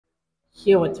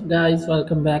Hey, what's up guys,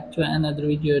 welcome back to another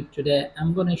video. Today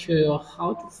I'm going to show you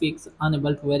how to fix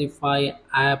unable to verify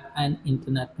app and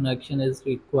internet connection is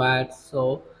required.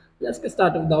 So let's get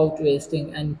started without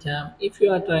wasting any time. If you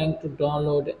are trying to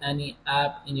download any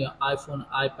app in your iPhone,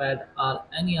 iPad or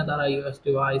any other iOS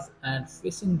device and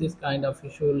facing this kind of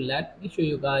issue, let me show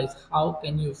you guys how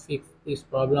can you fix this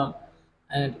problem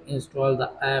and install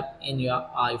the app in your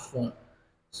iPhone.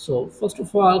 So first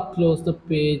of all, close the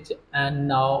page and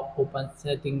now open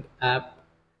setting app.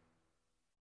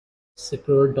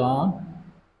 Scroll down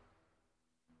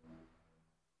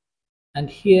and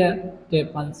here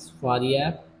tap on Safari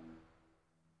app.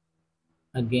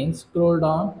 Again scroll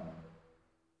down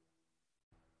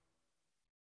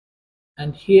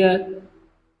and here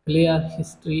clear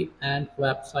history and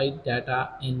website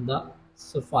data in the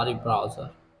Safari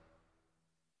browser.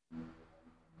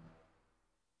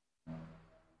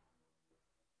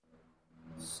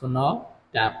 So now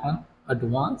tap on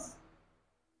advanced.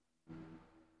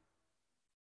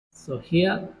 So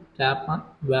here tap on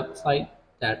website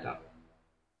data.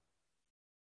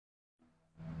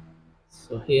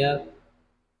 So here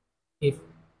if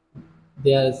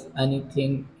there's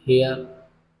anything here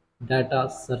data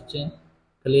searching,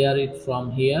 clear it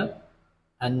from here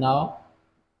and now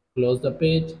close the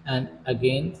page and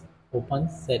again open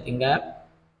setting app.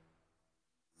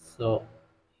 So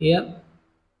here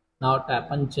now tap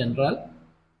on general,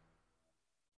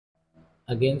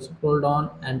 again scroll down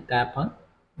and tap on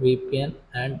VPN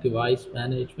and device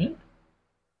management.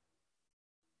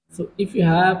 So if you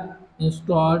have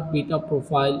installed beta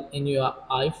profile in your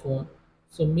iPhone,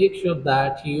 so make sure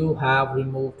that you have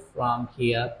removed from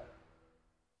here.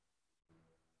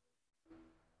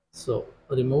 So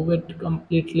remove it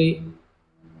completely.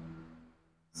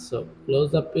 So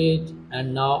close the page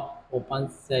and now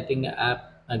open setting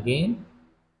app again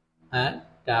and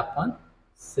tap on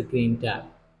screen tab.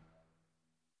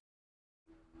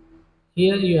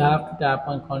 Here you have to tap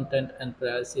on content and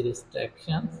privacy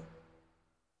restrictions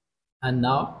and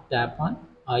now tap on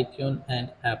iTunes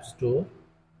and App Store.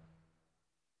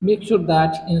 Make sure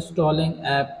that installing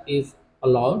app is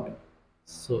allowed.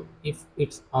 So if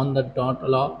it's on the don't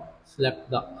allow, select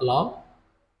the allow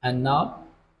and now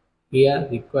here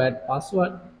required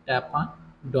password, tap on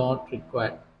don't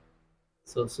required.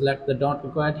 So select the don't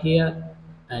required here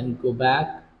and go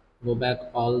back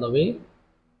all the way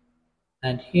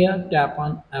and here tap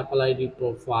on Apple ID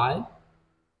profile.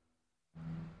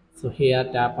 So here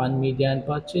tap on media and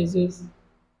purchases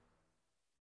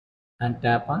and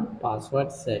tap on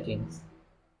password settings.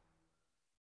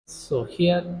 So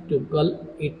here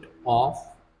toggle it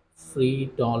off,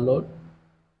 free download,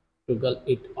 toggle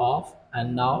it off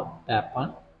and now tap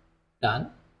on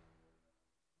done.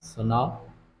 So now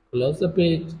close the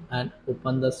page and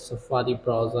open the Safari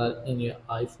browser in your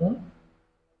iPhone.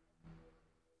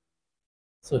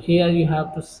 So here you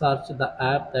have to search the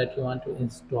app that you want to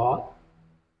install.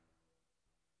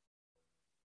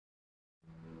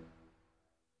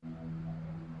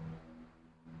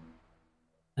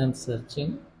 I'm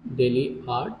searching daily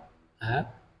art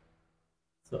app.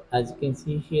 So as you can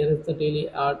see, here is the daily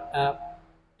art app.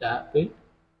 Tap it.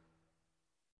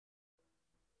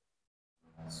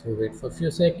 So wait for a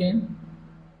few seconds.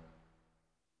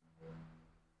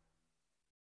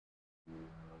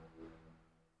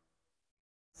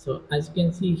 So as you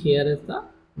can see, here is the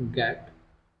get.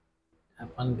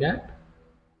 Tap on get.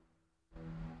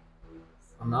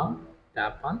 So now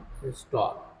tap on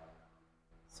install.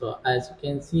 So as you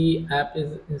can see, app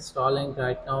is installing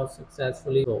right now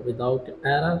successfully, so without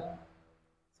error.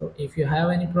 So if you have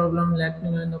any problem, let me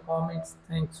know in the comments.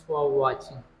 Thanks for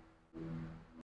watching.